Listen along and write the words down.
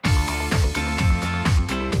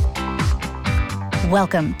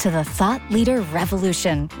Welcome to the Thought Leader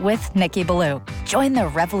Revolution with Nikki Ballou. Join the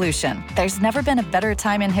revolution. There's never been a better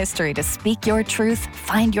time in history to speak your truth,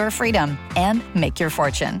 find your freedom, and make your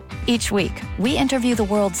fortune. Each week, we interview the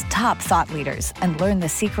world's top thought leaders and learn the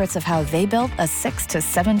secrets of how they built a 6 to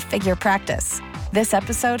 7 figure practice. This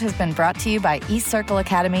episode has been brought to you by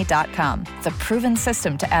eCircleAcademy.com, the proven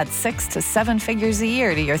system to add 6 to 7 figures a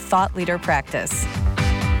year to your thought leader practice.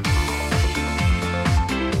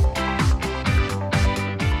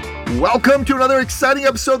 Welcome to another exciting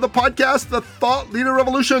episode of the podcast, The Thought Leader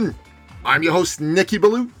Revolution. I'm your host, Nikki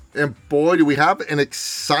Ballou, and boy, do we have an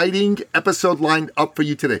exciting episode lined up for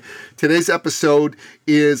you today. Today's episode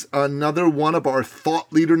is another one of our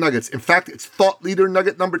Thought Leader Nuggets. In fact, it's Thought Leader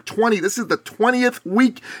Nugget number 20. This is the 20th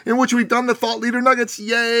week in which we've done the Thought Leader Nuggets.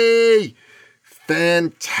 Yay!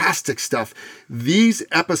 Fantastic stuff. These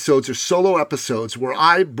episodes are solo episodes where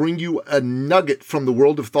I bring you a nugget from the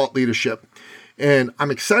world of thought leadership. And I'm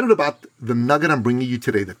excited about the nugget I'm bringing you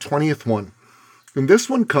today, the 20th one. And this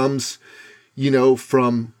one comes,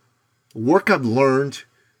 from work I've learned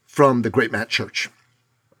from the great Matt Church.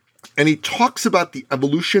 And he talks about the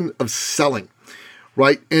evolution of selling,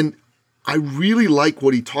 right? And I really like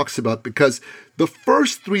what he talks about because the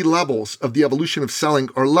first 3 levels of the evolution of selling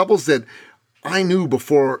are levels that I knew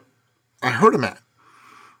before I heard of Matt.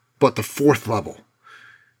 But the 4th level,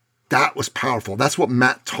 that was powerful. That's what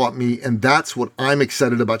Matt taught me, and that's what I'm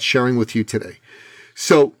excited about sharing with you today.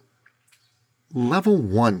 So, level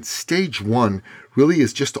 1, stage 1, really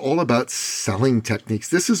is just all about selling techniques.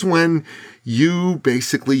 This is when you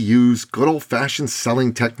basically use good old-fashioned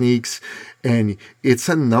selling techniques, and it's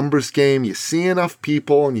a numbers game. You see enough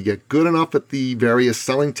people, and you get good enough at the various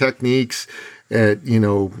selling techniques, at,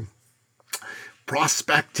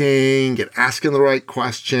 prospecting and asking the right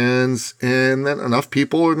questions, and then enough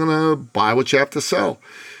people are going to buy what you have to sell.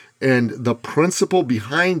 And the principle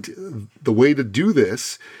behind the way to do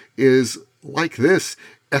this is like this: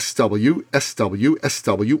 SW, SW,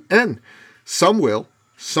 SWN. Some will,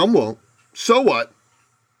 some won't. So what?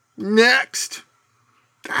 Next.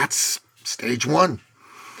 That's stage 1.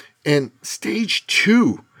 And stage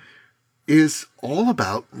 2 is all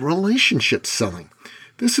about relationship selling.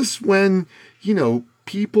 This is when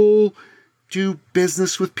people do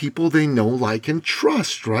business with people they know, like, and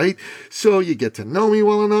trust, right? So you get to know me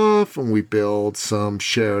well enough, and we build some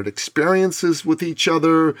shared experiences with each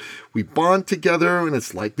other. We bond together, and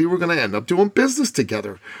it's likely we're going to end up doing business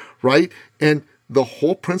together, right? And the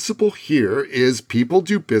whole principle here is people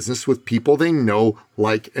do business with people they know,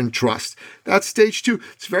 like, and trust. That's stage 2.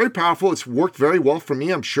 It's very powerful. It's worked very well for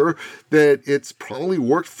me. I'm sure that it's probably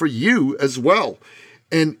worked for you as well.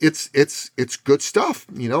 And it's good stuff.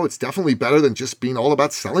 It's definitely better than just being all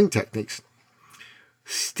about selling techniques.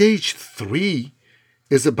 Stage 3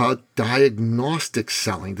 is about diagnostic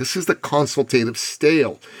selling. This is the consultative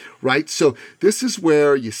style, right? So this is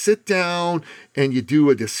where you sit down and you do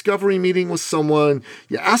a discovery meeting with someone.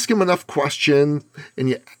 You ask them enough questions and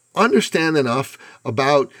you understand enough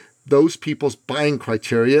about those people's buying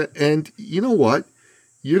criteria. And you know what?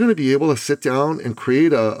 You're going to be able to sit down and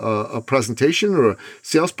create a presentation or a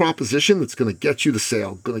sales proposition that's going to get you the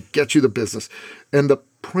sale, going to get you the business. And the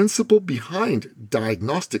principle behind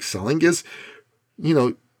diagnostic selling is,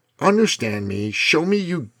 understand me, show me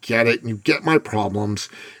you get it, and you get my problems,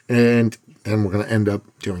 and then we're going to end up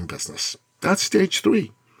doing business. That's stage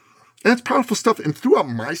 3. And it's powerful stuff. And throughout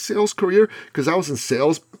my sales career, because I was in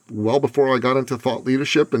sales well before I got into thought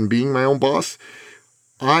leadership and being my own boss,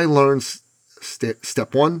 I learned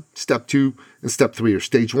step 1, step 2, and step 3, or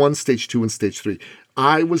stage 1, stage 2, and stage 3.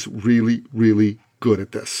 I was really, really good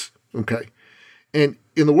at this. Okay. And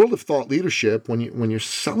in the world of thought leadership, when you're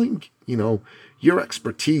selling, your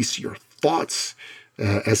expertise, your thoughts,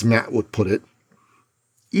 as Matt would put it,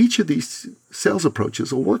 each of these sales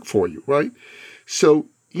approaches will work for you, right? So,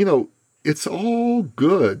 it's all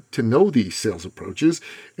good to know these sales approaches,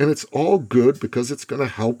 and it's all good because it's going to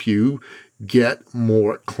help you get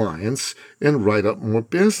more clients and write up more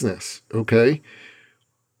business, okay?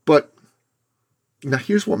 But now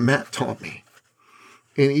here's what Matt taught me.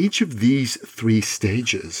 In each of these 3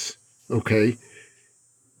 stages, okay,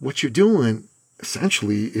 what you're doing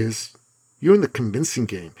essentially is you're in the convincing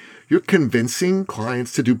game. You're convincing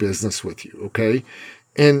clients to do business with you, okay?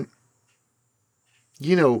 And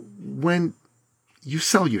when you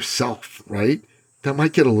sell yourself, right, that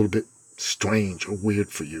might get a little bit strange or weird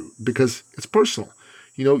for you because it's personal.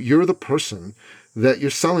 You're the person that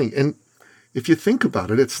you're selling. And if you think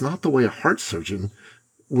about it, it's not the way a heart surgeon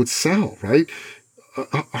would sell, right?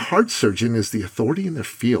 A heart surgeon is the authority in their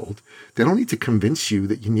field. They don't need to convince you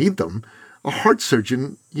that you need them a heart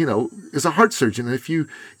surgeon, is a heart surgeon. And if you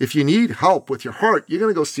need help with your heart, you're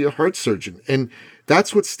going to go see a heart surgeon. And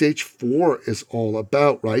that's what stage 4 is all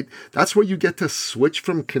about, right? That's where you get to switch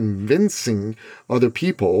from convincing other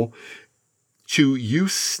people to you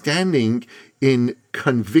standing in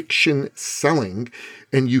conviction selling,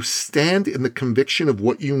 and you stand in the conviction of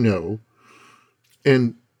what you know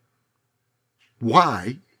and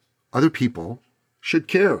why other people should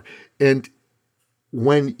care. And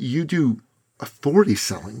when you do authority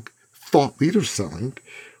selling, thought leader selling,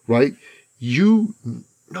 right, you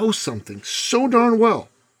know something so darn well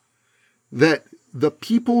that the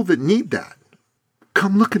people that need that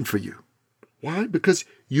come looking for you. Why? Because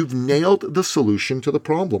you've nailed the solution to the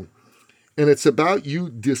problem. And it's about you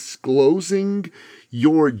disclosing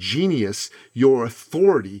your genius, your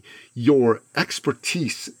authority, your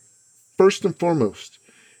expertise, first and foremost.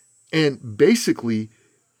 And basically,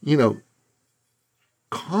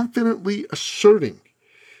 confidently asserting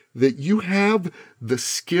that you have the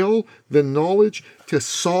skill, the knowledge to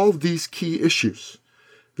solve these key issues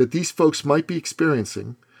that these folks might be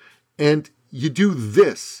experiencing. And you do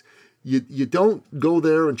this. You don't go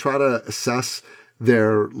there and try to assess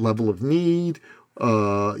their level of need.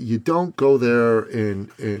 You don't go there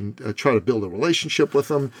and try to build a relationship with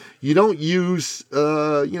them. You don't use,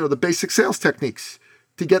 the basic sales techniques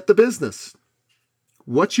to get the business.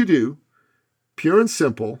 What you do, pure and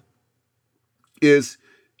simple, is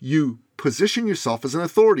you position yourself as an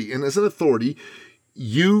authority. And as an authority,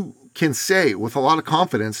 you can say with a lot of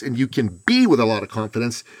confidence, and you can be with a lot of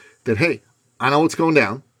confidence, that, hey, I know what's going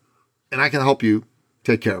down, and I can help you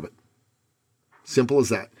take care of it. Simple as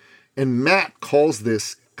that. And Matt calls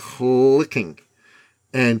this clicking.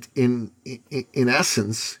 And in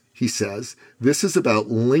essence, he says, this is about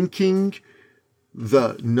linking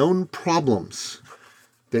the known problems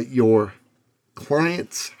that your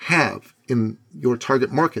clients have in your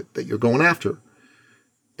target market that you're going after,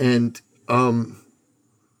 and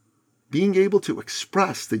being able to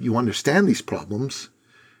express that you understand these problems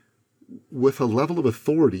with a level of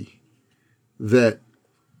authority that,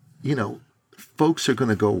 folks are going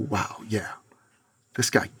to go, wow, yeah, this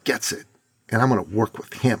guy gets it, and I'm going to work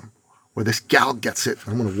with him. Or this gal gets it,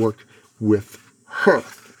 and I'm going to work with her.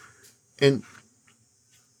 And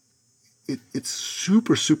it's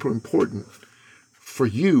super, super important for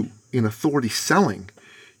you in authority selling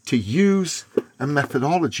to use a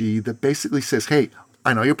methodology that basically says, hey,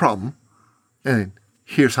 I know your problem, and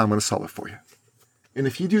here's how I'm going to solve it for you. And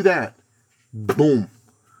if you do that, boom,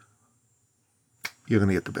 you're going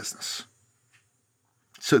to get the business.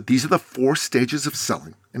 So these are the 4 stages of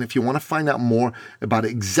selling. And if you want to find out more about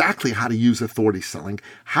exactly how to use authority selling,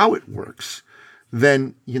 how it works,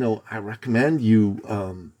 then, I recommend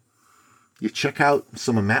you check out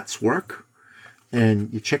some of Matt's work,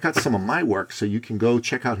 and you check out some of my work. So you can go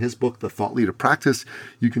check out his book, The Thought Leader Practice.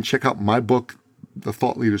 You can check out my book, The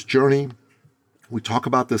Thought Leader's Journey. We talk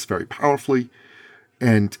about this very powerfully.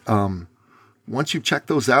 And once you've checked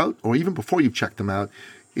those out, or even before you've checked them out,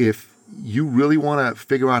 if you really want to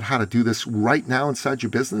figure out how to do this right now inside your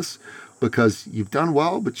business because you've done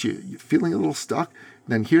well, but you're feeling a little stuck,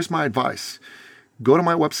 then here's my advice. Go to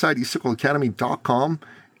my website, ecircleacademy.com,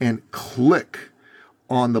 and click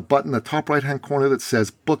on the button in the top right-hand corner that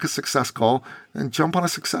says book a success call, and jump on a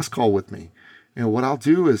success call with me. And what I'll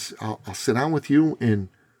do is I'll sit down with you and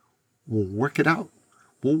we'll work it out.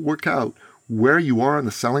 We'll work out where you are in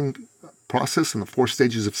the selling process and the 4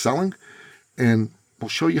 stages of selling, and we'll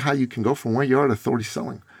show you how you can go from where you are to authority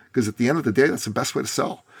selling. Because at the end of the day, that's the best way to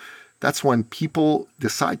sell. That's when people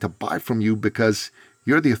decide to buy from you because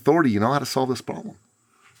you're the authority. You know how to solve this problem.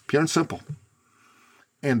 Pure and simple.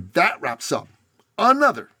 And that wraps up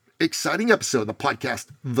another exciting episode of the podcast,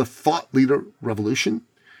 The Thought Leader Revolution.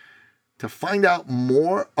 To find out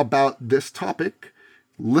more about this topic,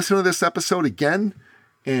 listen to this episode again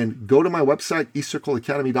and go to my website,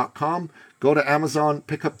 ecircleacademy.com. Go to Amazon,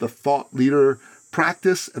 pick up The Thought Leader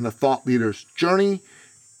Practice and The Thought Leader's Journey.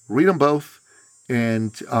 Read them both,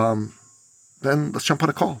 and then let's jump on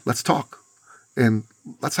a call. Let's talk, and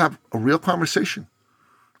let's have a real conversation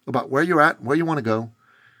about where you're at, where you want to go,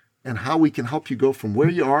 and how we can help you go from where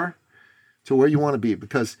you are to where you want to be.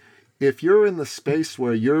 Because if you're in the space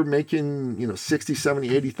where you're making, $60,000,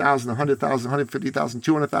 $70,000, $80,000, $100,000,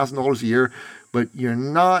 $150,000, $200,000 a year, but you're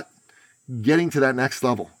not getting to that next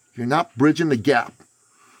level, you're not bridging the gap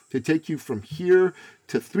to take you from here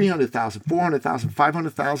to 300,000, 400,000,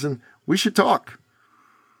 500,000, we should talk.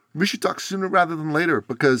 We should talk sooner rather than later,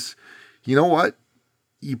 because you know what?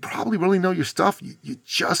 You probably really know your stuff. You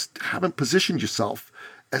just haven't positioned yourself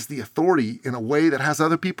as the authority in a way that has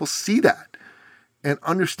other people see that. and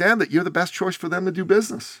understand that you're the best choice for them to do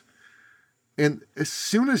business. And as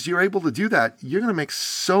soon as you're able to do that, you're going to make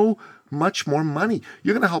so much more money.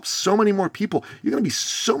 You're going to help so many more people. You're going to be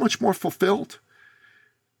so much more fulfilled.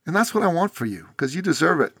 And that's what I want for you, because you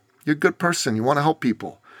deserve it. You're a good person. You want to help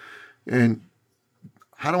people. And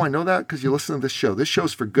how do I know that? Because you listen to this show. This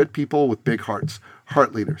show's for good people with big hearts,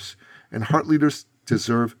 heart leaders. And heart leaders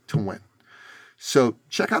deserve to win. So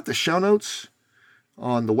check out the show notes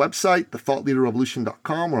on the website,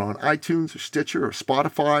 thethoughtleaderrevolution.com, or on iTunes or Stitcher or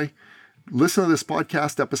Spotify. Listen to this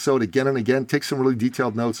podcast episode again and again. Take some really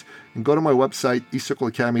detailed notes and go to my website,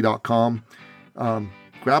 ecircleacademy.com.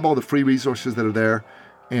 Grab all the free resources that are there.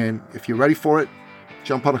 And if you're ready for it,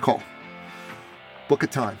 jump on a call. Book a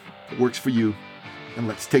time that works for you, and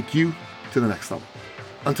let's take you to the next level.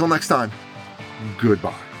 Until next time,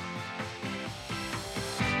 goodbye.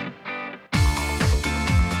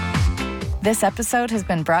 This episode has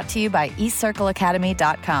been brought to you by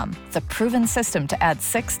eCircleAcademy.com, the proven system to add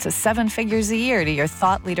 6 to 7 figures a year to your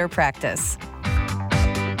thought leader practice.